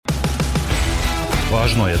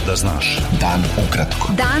Važno je da znaš. Dan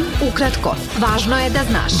ukratko. Dan ukratko. Važno je da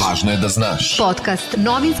znaš. Važno je da znaš. Podcast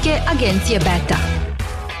novinske agencije Beta.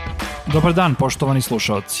 Dobar dan, poštovani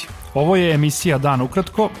slušaoci. Ovo je emisija Dan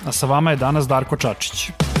ukratko, a sa vama je danas Darko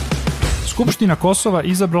Čačić. Skupština Kosova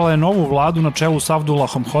izabrala je novu vladu na čelu s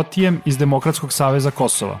Avdulahom Hotijem iz Demokratskog saveza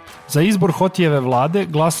Kosova. Za izbor Hotijeve vlade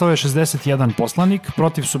glasao je 61 poslanik,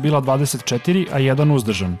 protiv su bila 24, a jedan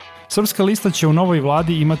uzdržan. Srpska lista će u novoj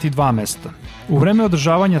vladi imati 2 mesta. U vreme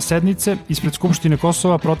održavanja sednice ispred Skupštine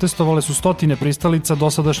Kosova protestovale su stotine pristalica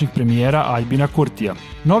dosadašnjih premijera Aljbina Kurtija.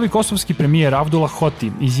 Novi kosovski premijer Avdulah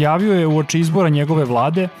Hoti izjavio je uoči izbora njegove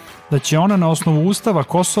vlade da će ona na osnovu Ustava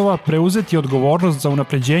Kosova preuzeti odgovornost za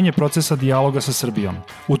unapređenje procesa dijaloga sa Srbijom.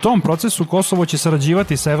 U tom procesu Kosovo će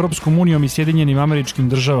sarađivati sa Evropskom unijom i Sjedinjenim Američkim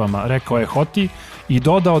Državama, rekao je Hoti i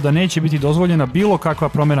dodao da neće biti dozvoljena bilo kakva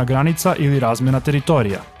promjena granica ili razmjena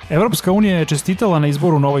teritorija. Evropska unija je čestitala na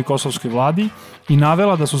izboru novoj kosovskoj vladi i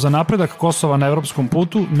navela da su za napredak Kosova na evropskom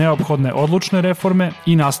putu neophodne odlučne reforme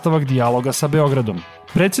i nastavak dijaloga sa Beogradom.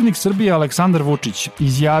 Predsjednik Srbije Aleksandar Vučić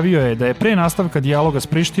izjavio je da je pre nastavka dijaloga s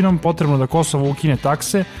Prištinom potrebno da Kosovo ukine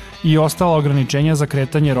takse i ostala ograničenja za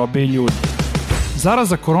kretanje robe i ljudi.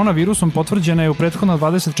 Zaraza koronavirusom potvrđena je u prethodna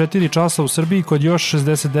 24 časa u Srbiji kod još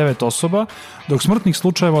 69 osoba, dok smrtnih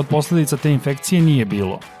slučajeva od posljedica te infekcije nije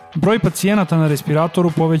bilo. Broj pacijenata na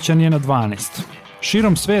respiratoru povećan je na 12.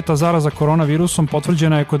 Širom sveta zaraza koronavirusom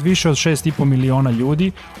potvrđena je kod više od 6,5 miliona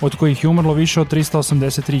ljudi, od kojih je umrlo više od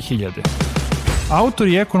 383.000.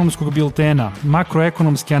 Autori ekonomskog biltena,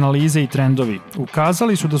 makroekonomske analize i trendovi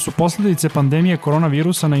ukazali su da su posljedice pandemije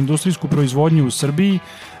koronavirusa na industrijsku proizvodnju u Srbiji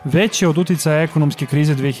veće od uticaja ekonomske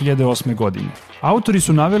krize 2008. godine. Autori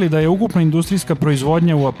su naveli da je ukupna industrijska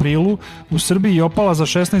proizvodnja u aprilu u Srbiji opala za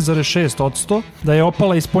 16,6%, da je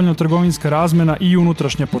opala i spoljnotrgovinska razmena i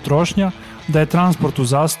unutrašnja potrošnja, da je transport u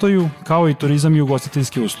zastoju, kao i turizam i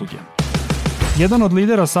ugostiteljske usluge. Jedan od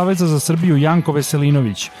lidera Saveza za Srbiju, Janko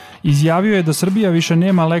Veselinović, izjavio je da Srbija više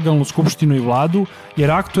nema legalnu skupštinu i vladu,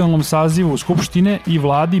 jer aktuelnom sazivu skupštine i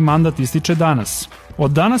vladi mandat ističe danas.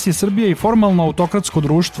 Od danas je Srbija i formalno autokratsko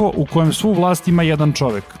društvo u kojem svu vlast ima jedan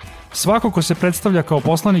čovek. Svako ko se predstavlja kao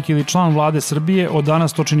poslanik ili član vlade Srbije od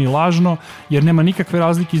danas to čini lažno, jer nema nikakve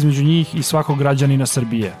razlike između njih i svakog građanina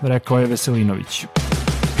Srbije, rekao je Veselinović.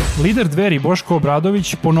 Lider Dveri Boško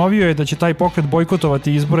Obradović ponovio je da će taj pokret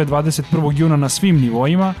bojkotovati izbore 21. juna na svim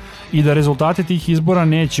nivoima i da rezultate tih izbora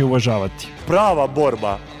neće uvažavati. Prava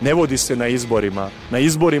borba ne vodi se na izborima. Na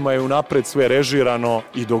izborima je unapred sve režirano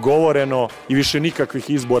i dogovoreno i više nikakvih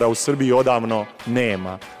izbora u Srbiji odavno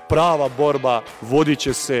nema. Prava borba vodit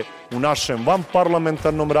će se u našem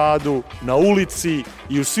vanparlamentarnom radu, na ulici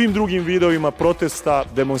i u svim drugim vidovima protesta,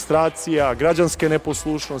 demonstracija, građanske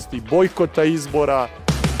neposlušnosti, bojkota izbora.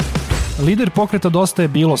 Lider pokreta Dosta je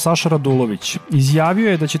bilo, Saša Radulović,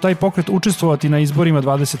 izjavio je da će taj pokret učestvovati na izborima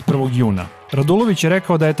 21. juna. Radulović je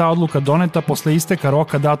rekao da je ta odluka doneta posle isteka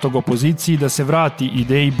roka datog opoziciji da se vrati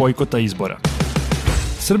ideji bojkota izbora.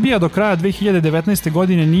 Srbija do kraja 2019.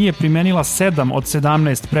 godine nije primenila 7 od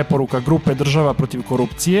 17 preporuka grupe država protiv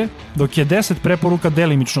korupcije, dok je 10 preporuka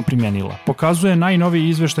delimično primenila, pokazuje najnoviji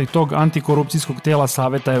izveštaj tog antikorupcijskog tela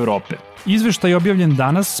Saveta Evrope. Izveštaj objavljen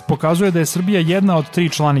danas pokazuje da je Srbija jedna od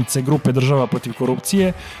 3 članice grupe država protiv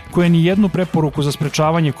korupcije koje ni jednu preporuku za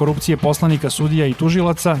sprečavanje korupcije poslanika, sudija i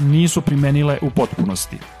tužilaca nisu primenile u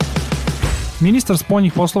potpunosti. Ministar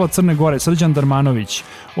spoljnih poslova Crne Gore Srđan Darmanović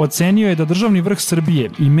ocenio je da državni vrh Srbije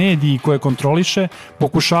i mediji koje kontroliše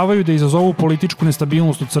pokušavaju da izazovu političku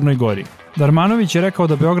nestabilnost u Crnoj Gori. Darmanović je rekao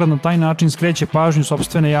da Beograd na taj način skreće pažnju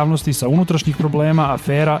sopstvene javnosti sa unutrašnjih problema,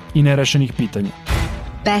 afera i nerešenih pitanja.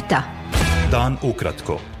 Beta. Dan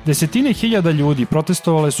ukratko. Desetine hiljada ljudi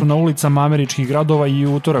protestovale su na ulicama američkih gradova i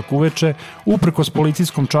u utorak uveče uprkos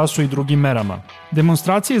policijskom času i drugim merama.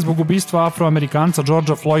 Demonstracije zbog ubistva Afroamerikanca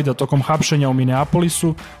Georgea Floyda tokom hapšenja u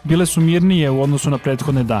Minneapolisu bile su mirnije u odnosu na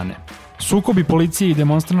prethodne dane. Sukobi policije i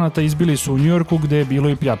demonstranata izbili su u Njujorku gde je bilo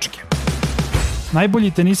i pljačke.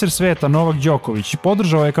 Najbolji teniser sveta Novak Đoković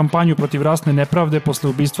podržao je kampanju protiv rasne nepravde posle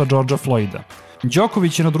ubistva Georgea Floyda.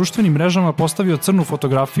 Đoković je na društvenim mrežama postavio crnu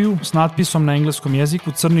fotografiju s natpisom na engleskom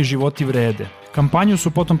jeziku "Crni životi vrede". Kampanju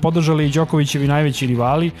su potom podržali i Đokovićevi najveći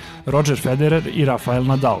rivali Roger Federer i Rafael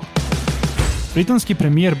Nadal. Britanski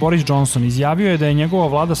premijer Boris Johnson izjavio je da je njegova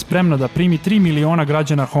vlada spremna da primi 3 miliona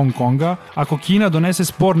građana Hong Konga ako Kina donese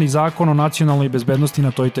sporni zakon o nacionalnoj bezbednosti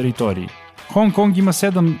na toj teritoriji. Hong Kong ima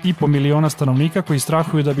 7,5 miliona stanovnika koji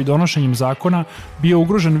strahuju da bi donošenjem zakona bio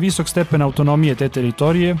ugrožen visok stepen autonomije te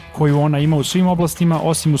teritorije koju ona ima u svim oblastima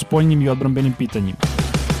osim u spoljnim i odbrambenim pitanjima.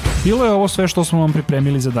 Bilo je ovo sve što smo vam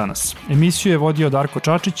pripremili za danas. Emisiju je vodio Darko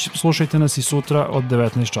Čačić, slušajte nas i sutra od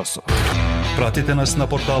 19 časova. Pratite nas na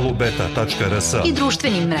portalu beta.rs. I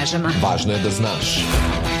društvenim mrežama. Važno je da znaš.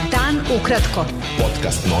 Dan ukratko.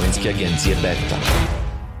 Podcast novinske agencije Beta.